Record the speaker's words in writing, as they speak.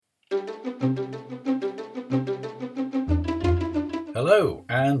Hello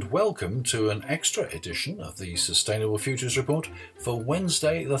and welcome to an extra edition of the Sustainable Futures Report for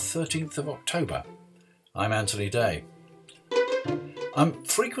Wednesday the 13th of October. I'm Anthony Day. I'm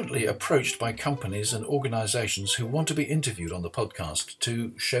frequently approached by companies and organisations who want to be interviewed on the podcast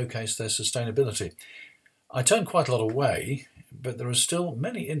to showcase their sustainability. I turn quite a lot away, but there are still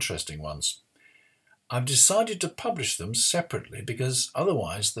many interesting ones. I've decided to publish them separately because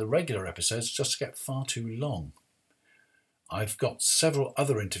otherwise the regular episodes just get far too long. I've got several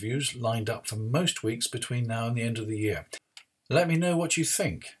other interviews lined up for most weeks between now and the end of the year. Let me know what you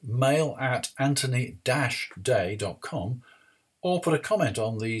think. Mail at anthony-day.com or put a comment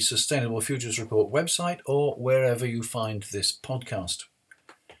on the Sustainable Futures Report website or wherever you find this podcast.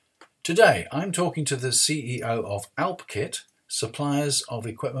 Today, I'm talking to the CEO of AlpKit, suppliers of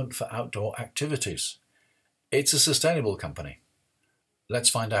equipment for outdoor activities. It's a sustainable company. Let's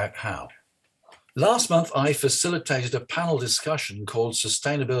find out how. Last month, I facilitated a panel discussion called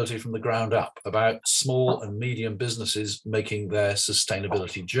Sustainability from the Ground Up about small and medium businesses making their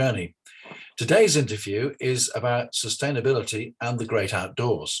sustainability journey. Today's interview is about sustainability and the great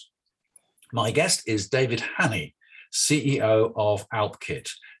outdoors. My guest is David Hannay, CEO of AlpKit.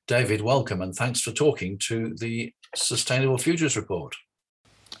 David, welcome and thanks for talking to the Sustainable Futures Report.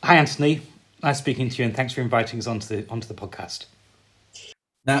 Hi, Anthony. Nice speaking to you and thanks for inviting us onto the podcast.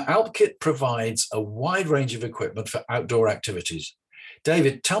 Now, AlpKit provides a wide range of equipment for outdoor activities.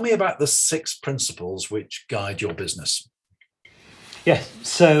 David, tell me about the 6 principles which guide your business. Yeah,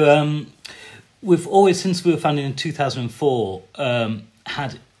 so we've always, since we were founded in 2004,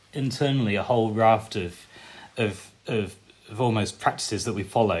 had internally a whole raft of almost practices that we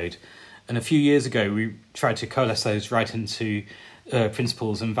followed. And a few years ago, we tried to coalesce those right into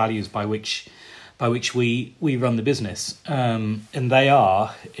principles and values by which we run the business. And they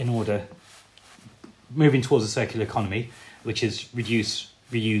are, in order, moving towards a circular economy, which is reduce,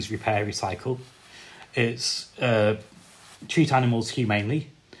 reuse, repair, recycle. It's treat animals humanely.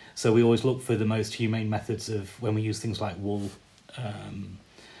 So we always look for the most humane methods of when we use things like wool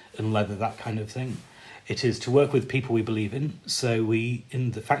and leather, that kind of thing. It is to work with people we believe in. So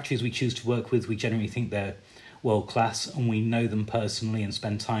in the factories we choose to work with, we generally think they're world class and we know them personally and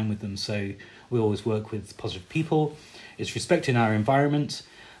spend time with them. So we always work with positive people. It's respecting our environment.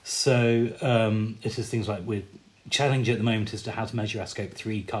 So it is things like we're challenge at the moment as to how to measure our Scope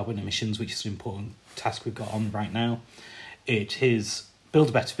 3 carbon emissions, which is an important task we've got on right now. It is build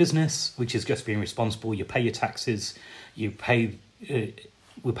a better business, which is just being responsible. You pay your taxes, we pay a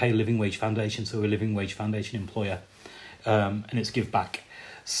living wage foundation, so we're a living wage foundation employer, and it's give back.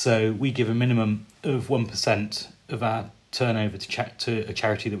 So we give a minimum of 1% of our turnover to a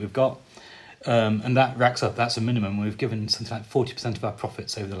charity that we've got. And that racks up, that's a minimum. We've given something like 40% of our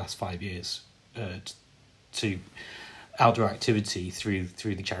profits over the last 5 years to outdoor activity through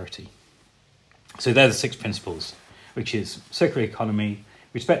the charity. So they're the 6 principles, which is circular economy,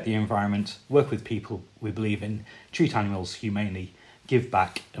 respect the environment, work with people we believe in, treat animals humanely, give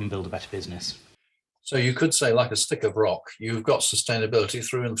back and build a better business. So you could say, like a stick of rock, you've got sustainability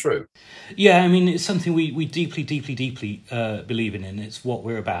through and through. Yeah, I mean, it's something we deeply believe in, and it's what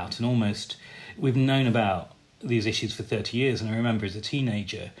we're about. And almost, we've known about these issues for 30 years. And I remember as a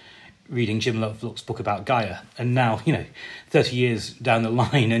teenager reading Jim Lovelock's book about Gaia. And now, 30 years down the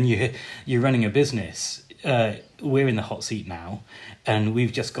line and you're running a business, we're in the hot seat now. And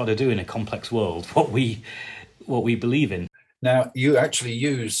we've just got to do in a complex world what we believe in. Now, you actually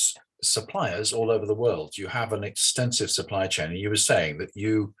use suppliers all over the world. You have an extensive supply chain, and you were saying that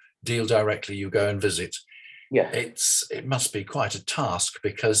you deal directly, you go and visit. Yeah, it must be quite a task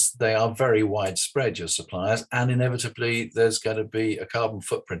because they are very widespread, your suppliers, and inevitably there's going to be a carbon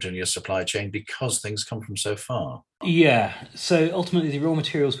footprint in your supply chain because things come from so far. Yeah, so ultimately the raw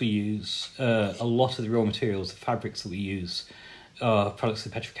materials we use, a lot of the raw materials, the fabrics that we use, are products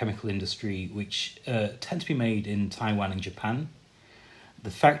of the petrochemical industry, which tend to be made in Taiwan and Japan. The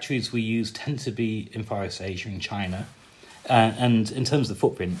factories we use tend to be in Far East Asia and China. And in terms of the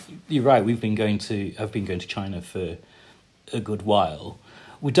footprint, you're right, I've been going to China for a good while.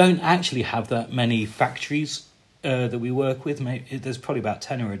 We don't actually have that many factories that we work with. There's probably about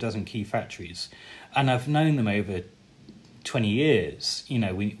 10 or a dozen key factories. And I've known them over 20 years. We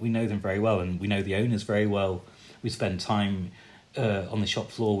know them very well and we know the owners very well. We spend time on the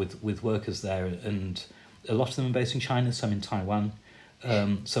shop floor with workers there, and a lot of them are based in China, some in Taiwan.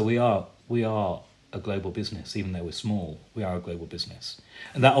 So we are a global business, even though we're small. We are a global business,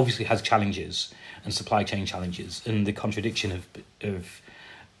 and that obviously has challenges and supply chain challenges, and the contradiction of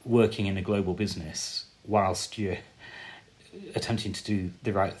working in a global business whilst you're attempting to do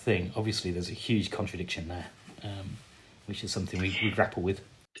the right thing. Obviously, there's a huge contradiction there, which is something we grapple with.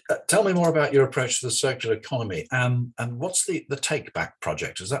 Tell me more about your approach to the circular economy, and what's the Take Back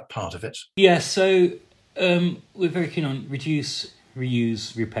project? Is that part of it? Yeah, so we're very keen on reduce,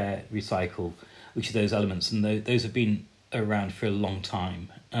 reuse, repair, recycle, which are those elements, and those have been around for a long time.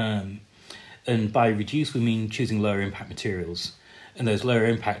 And by reduce, we mean choosing lower impact materials. And those lower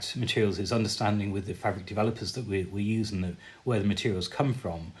impact materials is understanding with the fabric developers that we use and where the materials come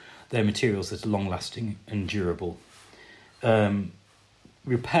from. They're materials that are long lasting and durable.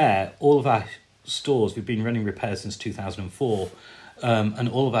 Repair, all of our stores, we've been running repairs since 2004, and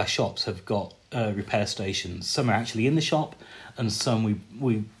all of our shops have got repair stations. Some are actually in the shop, and some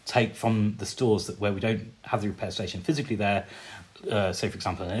we take from the stores where we don't have the repair station physically there. Say, for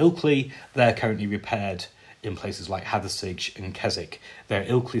example, in Ilkley, they're currently repaired in places like Hathersage and Keswick. Their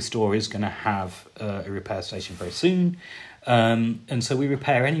Ilkley store is going to have a repair station very soon. And so we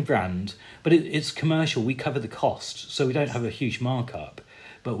repair any brand, but it's commercial. We cover the cost, so we don't have a huge markup,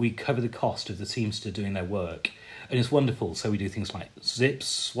 but we cover the cost of the seamster doing their work. And it's wonderful. So we do things like zips,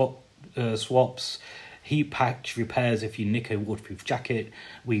 swaps, heat patch repairs. If you nick a waterproof jacket,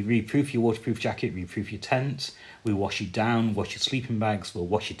 we reproof your waterproof jacket, reproof your tent. We wash you down, wash your sleeping bags, we'll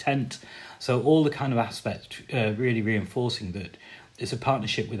wash your tent. So all the kind of aspects really reinforcing that it's a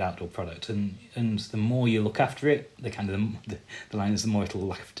partnership with Outdoor Product, and the more you look after it, the line is the more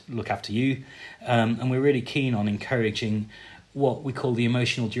it'll look after you. And we're really keen on encouraging what we call the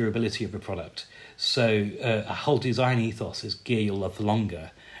emotional durability of a product. So a whole design ethos is gear your love for longer,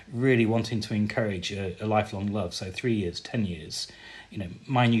 really wanting to encourage a lifelong love. So 3 years, 10 years. You know,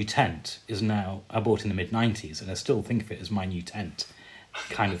 my new tent is now, I bought in the mid-90s, and I still think of it as my new tent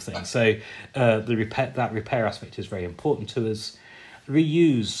kind of thing. So that repair aspect is very important to us.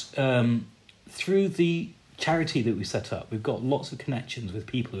 Reuse, through the charity that we set up, we've got lots of connections with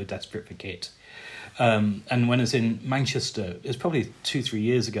people who are desperate for kit. And when I was in Manchester, it was probably 2-3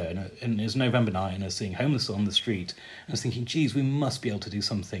 years ago, and it was November night, and I was seeing homeless on the street, and I was thinking, geez, we must be able to do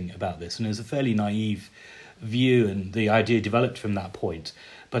something about this. And it was a fairly naive view, and the idea developed from that point.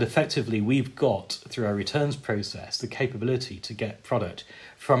 But effectively, we've got, through our returns process, the capability to get product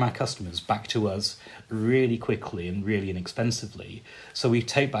from our customers back to us really quickly and really inexpensively. So we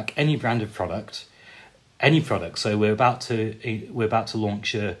take back any brand of product, any product. So we're about to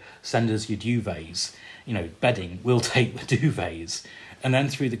launch Send Us Your Duvets, bedding. We'll take the duvets. And then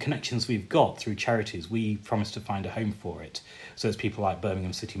through the connections we've got through charities, we promise to find a home for it. So it's people like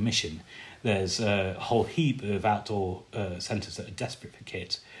Birmingham City Mission. There's a whole heap of outdoor centres that are desperate for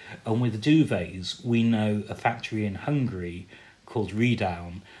kit. And with the duvets, we know a factory in Hungary called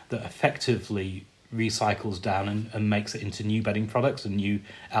Redown that effectively recycles down and makes it into new bedding products and new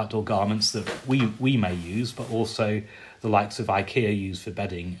outdoor garments that we may use, but also the likes of IKEA use for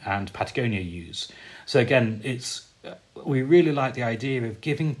bedding and Patagonia use. So again, we really like the idea of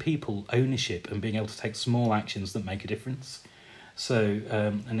giving people ownership and being able to take small actions that make a difference. So,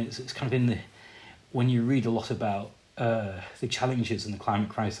 and it's kind of when you read a lot about the challenges in the climate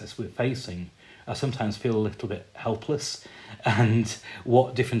crisis we're facing, I sometimes feel a little bit helpless, and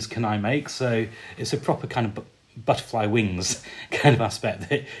what difference can I make? So it's a proper kind of butterfly wings kind of aspect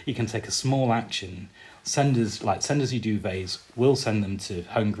that you can take a small action. Send us your duvets, we'll send them to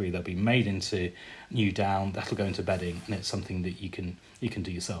Hungary, they'll be made into new down, that'll go into bedding, and it's something that you can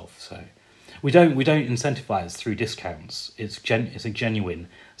do yourself. So we don't incentivize through discounts. It's a genuine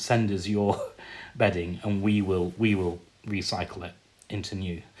send us your bedding, and we will recycle it into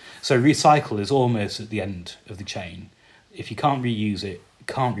new. So recycle is almost at the end of the chain. If you can't reuse it,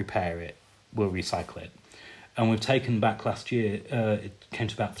 can't repair it, we'll recycle it. And we've taken back last year, it came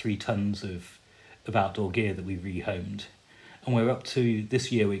to about 3 tons of outdoor gear that we rehomed. And we're up to, this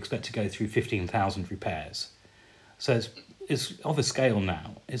year we expect to go through 15,000 repairs. So it's of a scale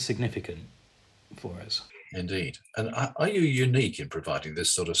now, it's significant for us. Indeed. And are you unique in providing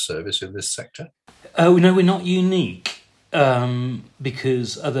this sort of service in this sector? Oh, no, we're not unique.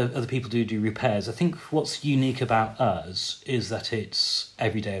 Because other people do repairs. I think what's unique about us is that it's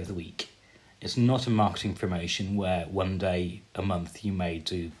every day of the week. It's not a marketing promotion where one day a month you may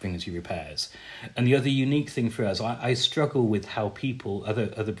bring us your repairs. And the other unique thing for us, I struggle with how people,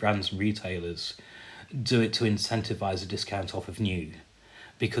 other brands and retailers, do it to incentivize a discount off of new.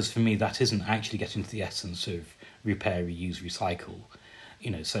 Because for me, that isn't actually getting to the essence of repair, reuse, recycle.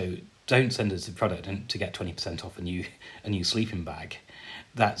 So don't send us the product to get 20% off a new sleeping bag.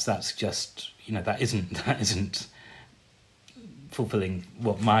 That's just that isn't fulfilling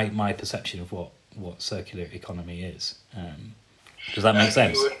what my perception of what circular economy is. Does that make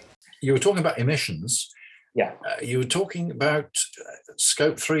sense? You were talking about emissions. Yeah. You were talking about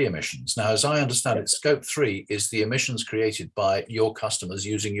Scope 3 emissions. Now, as I understand it, Scope 3 is the emissions created by your customers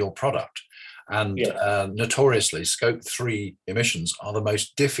using your product. And notoriously, Scope 3 emissions are the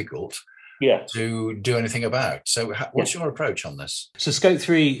most difficult to do anything about. So what's your approach on this? So Scope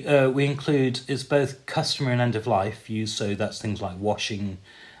 3 we include is both customer and end of life use, so that's things like washing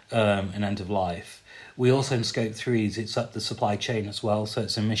and end of life. We also in Scope 3 it's up the supply chain as well, so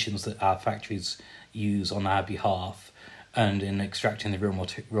it's emissions that our factories use on our behalf and in extracting the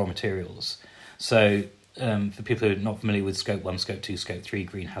raw materials. So for people who are not familiar with Scope 1, Scope 2, Scope 3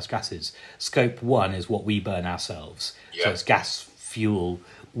 greenhouse gases, Scope 1 is what we burn ourselves. So it's gas, fuel.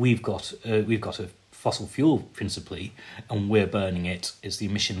 We've got a fossil fuel principally, and we're burning it. It's the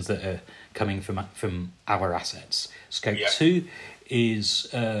emissions that are coming from our assets. Scope 2 is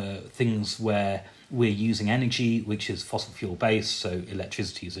things where we're using energy, which is fossil fuel based, so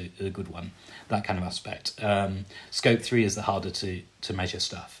electricity is a good one, that kind of aspect. Scope 3 is the harder to measure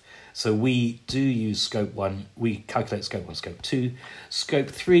stuff. So we do use Scope 1, we calculate Scope 1, Scope 2. Scope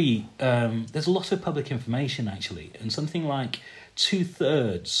 3, there's a lot of public information actually, and something like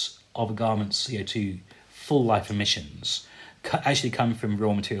 2/3 of a garment's CO2 full life emissions actually come from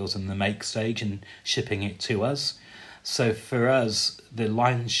raw materials in the make stage and shipping it to us. So for us, the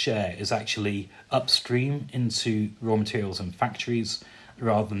lion's share is actually upstream into raw materials and factories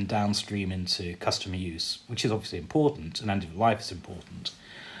rather than downstream into customer use, which is obviously important, and end of life is important.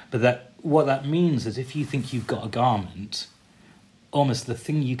 But what that means is if you think you've got a garment, almost the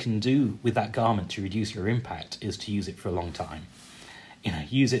thing you can do with that garment to reduce your impact is to use it for a long time.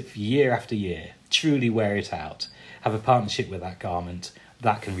 Use it for year after year, truly wear it out, have a partnership with that garment,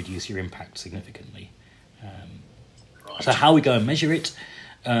 that can reduce your impact significantly. So how we go and measure it,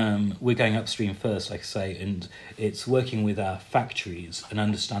 we're going upstream first, like I say, and it's working with our factories and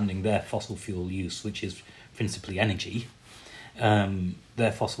understanding their fossil fuel use, which is principally energy,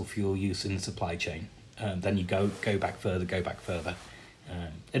 their fossil fuel use in the supply chain. Then you go back further.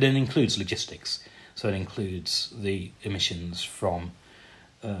 It then includes logistics. So it includes the emissions from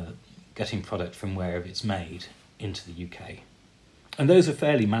getting product from wherever it's made into the UK. And those are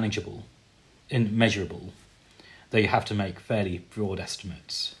fairly manageable and measurable, though you have to make fairly broad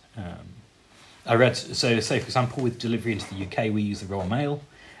estimates. I read, so say for example, with delivery into the UK, we use the Royal Mail,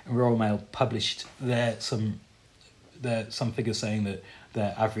 and Royal Mail published some figures saying that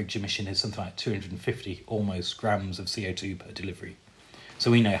their average emission is something like 250 almost grams of CO2 per delivery. So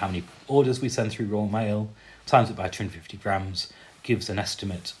we know how many orders we send through Royal Mail, times it by 250 grams, gives an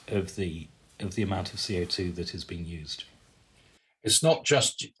estimate of the amount of CO2 that is being used. It's not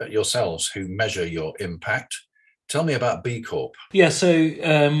just yourselves who measure your impact. Tell me about B Corp. Yeah,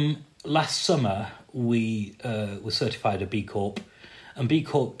 so last summer we were certified a B Corp, and B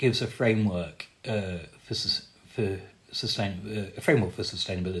Corp gives a framework for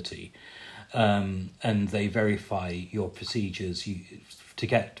sustainability, and they verify your procedures. To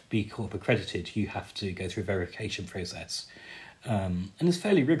get B Corp accredited, you have to go through a verification process, and it's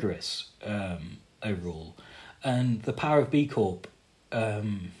fairly rigorous overall. And the power of B Corp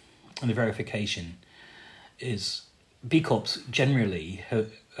and the verification is B Corps generally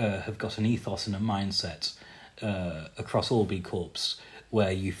have got an ethos and a mindset across all B Corps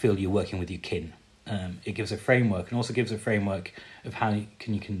where you feel you're working with your kin. It gives a framework, and also gives a framework of how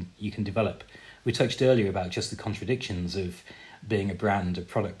you can develop. We touched earlier about just the contradictions of being a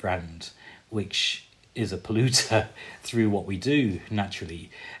product brand, which is a polluter through what we do naturally.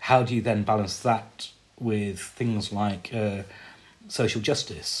 How do you then balance that with things like social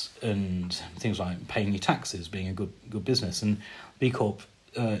justice and things like paying your taxes, being a good business? And B Corp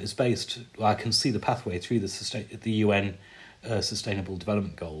is based. I can see the pathway through the UN Sustainable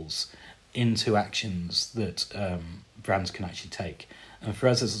Development Goals into actions that brands can actually take. And for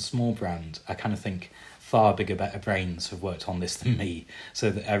us as a small brand, I kind of think far bigger, better brains have worked on this than me, so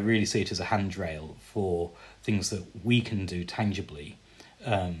that I really see it as a handrail for things that we can do tangibly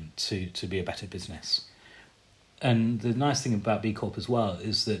to be a better business. And the nice thing about B Corp as well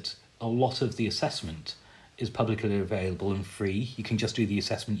is that a lot of the assessment is publicly available and free. You can just do the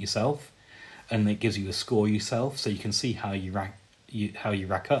assessment yourself, and it gives you a score yourself, so you can see how you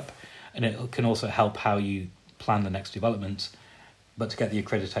rack up, and it can also help how you plan the next development. But to get the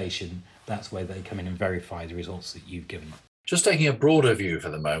accreditation, that's where they come in and verify the results that you've given. Just taking a broader view for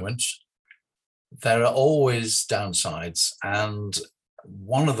the moment, there are always downsides, and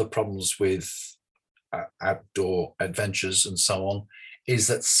one of the problems with outdoor adventures and so on is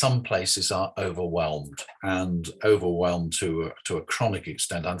that some places are overwhelmed to a chronic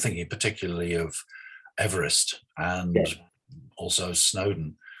extent. I'm thinking particularly of Everest and also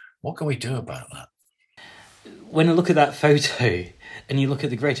Snowdon. What can we do about that? when I look at that photo and you look at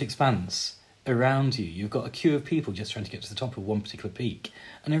the great expanse around you, you've got a queue of people just trying to get to the top of one particular peak,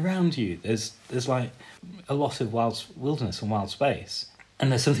 and around you there's like a lot of wild wilderness and wild space.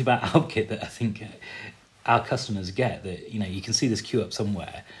 And there's something about Alpkit that I think our customers get, that you can see this queue up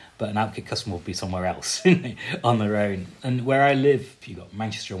somewhere, but an Alpkit customer will be somewhere else on their own. And where I live, you've got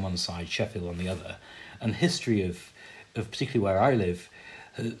Manchester on one side, Sheffield on the other, and the history of particularly where I live,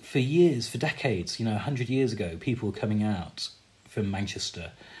 for years, for decades, 100 years ago, people were coming out from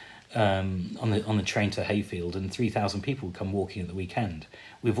Manchester on the train to Hayfield, and 3,000 people would come walking at the weekend.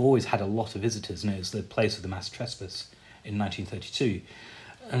 We've always had a lot of visitors, and it was the place of the mass trespass in 1932.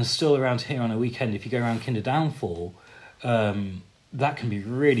 And still around here on a weekend, if you go around Kinder Downfall, that can be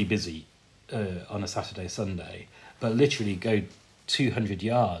really busy on a Saturday, Sunday, but literally go 200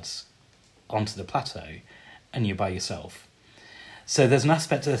 yards onto the plateau and you're by yourself. So there's an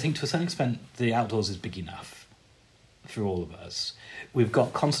aspect, I think, to a certain extent, the outdoors is big enough for all of us. We've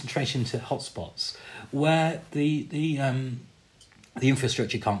got concentration to hotspots where the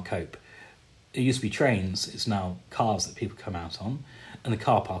infrastructure can't cope. It used to be trains, it's now cars that people come out on, and the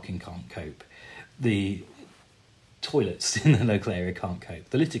car parking can't cope. The toilets in the local area can't cope.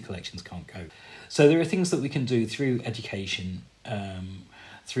 The litter collections can't cope. So there are things that we can do through education,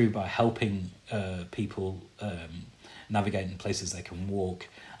 through by helping people navigate in places they can walk,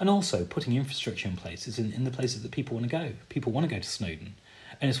 and also putting infrastructure in places in the places that people want to go. People want to go to Snowdon,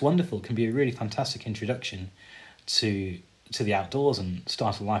 and it's wonderful. It can be a really fantastic introduction to the outdoors and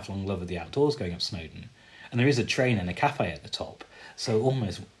start a lifelong love of the outdoors going up Snowdon. And there is a train and a cafe at the top, so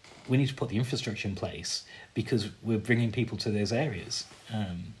almost we need to put the infrastructure in place because we're bringing people to those areas.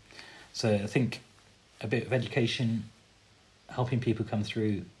 So I think a bit of education, helping people come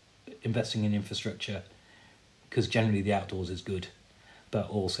through, investing in infrastructure, because generally the outdoors is good, but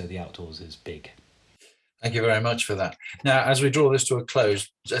also the outdoors is big. Thank you very much for that. Now, as we draw this to a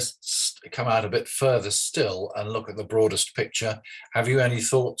close, just come out a bit further still and look at the broadest picture. Have you any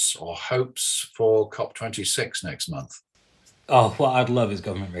thoughts or hopes for COP26 next month? Oh, what I'd love is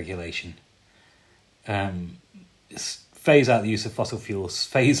government regulation. Phase out the use of fossil fuels,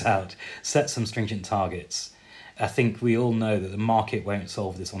 set some stringent targets. I think we all know that the market won't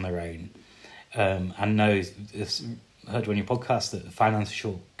solve this on their own. And know, I heard on your podcast that the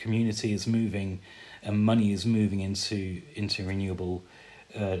financial community is moving and money is moving into renewable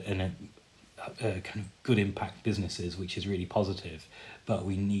and kind of good impact businesses, which is really positive. But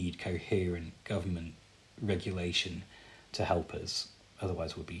we need coherent government regulation to help us.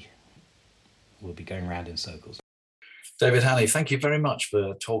 Otherwise, we'll be going around in circles. David Hanney, thank you very much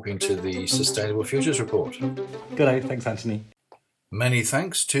for talking to the Sustainable Futures Report. Good day. Thanks, Anthony. Many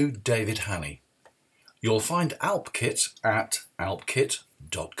thanks to David Hanney. You'll find Alpkit at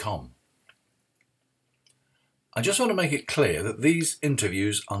alpkit.com. I just want to make it clear that these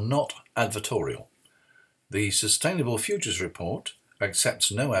interviews are not advertorial. The Sustainable Futures Report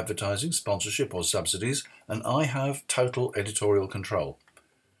accepts no advertising, sponsorship or subsidies, and I have total editorial control.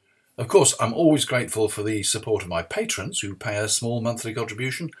 Of course, I'm always grateful for the support of my patrons who pay a small monthly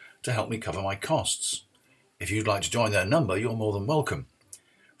contribution to help me cover my costs. If you'd like to join their number, you're more than welcome.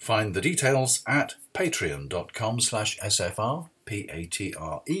 Find the details at patreon.com/SFR,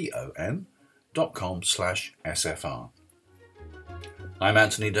 patreon.com/SFR. I'm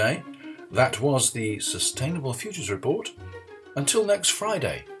Anthony Day. That was the Sustainable Futures Report. Until next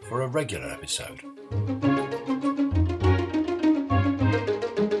Friday for a regular episode.